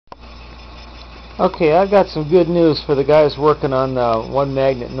Okay, I've got some good news for the guys working on the one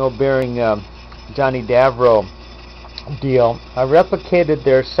magnet, no bearing Jonnydavro deal. I replicated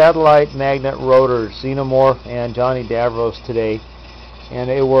their Satellite Magnet Rotors, Xenomorph and Jonnydavros today, and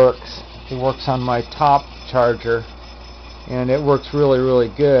it works. It works on my top charger, and it works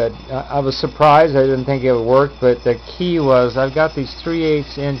really good. I was surprised. I didn't think it would work, but the key was I've got these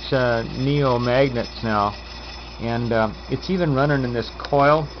 3/8 inch Neo magnets now, and it's even running in this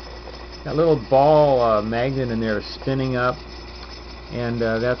coil. That little ball magnet in there is spinning up, and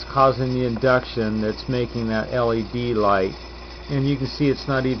that's causing the induction that's making that LED light. And you can see it's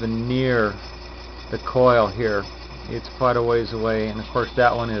not even near the coil here. It's quite a ways away, and of course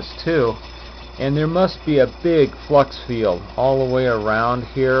that one is too. And there must be a big flux field all the way around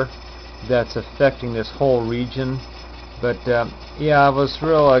here that's affecting this whole region. But yeah, I was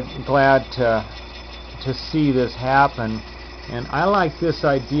real glad to see this happen. And I like this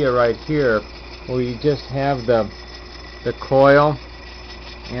idea right here, where you just have the coil,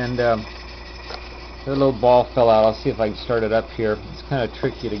 and the little ball fell out. I'll see if I can start it up here. It's kind of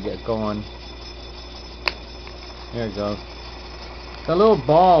tricky to get going. There it goes. The little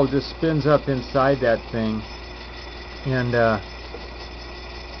ball just spins up inside that thing, and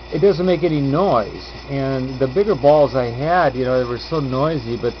it doesn't make any noise. And the bigger balls I had, you know, they were so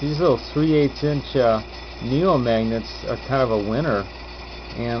noisy, but these little 3/8 inch Neo magnets are kind of a winner.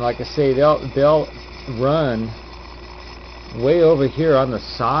 And like I say, they'll run way over here on the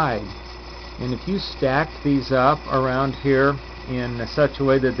side, and if you stacked these up around here in such a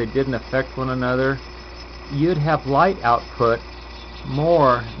way that they didn't affect one another, you'd have light output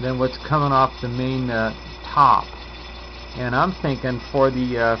more than what's coming off the main top. And I'm thinking for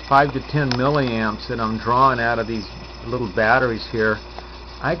the 5 to 10 milliamps that I'm drawing out of these little batteries here,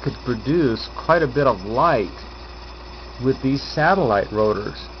 I could produce quite a bit of light with these satellite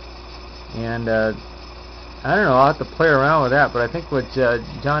rotors. And I don't know, I'll have to play around with that, but I think what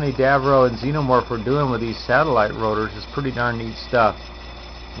Jonnydavro and Xenomorph are doing with these satellite rotors is pretty darn neat stuff.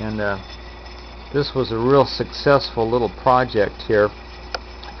 And this was a real successful little project here.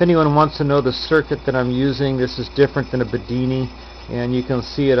 If anyone wants to know the circuit that I'm using, this is different than a Bedini, and you can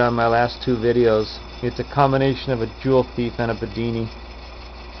see it on my last two videos. It's a combination of a Jewel Thief and a Bedini,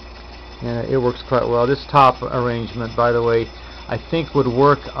 and it works quite well. This top arrangement, by the way, I think would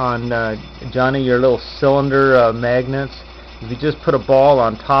work on Johnny, your little cylinder magnets. If you just put a ball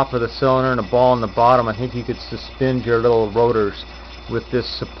on top of the cylinder and a ball on the bottom, I think you could suspend your little rotors with this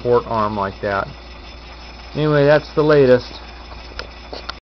support arm like that. Anyway, that's the latest.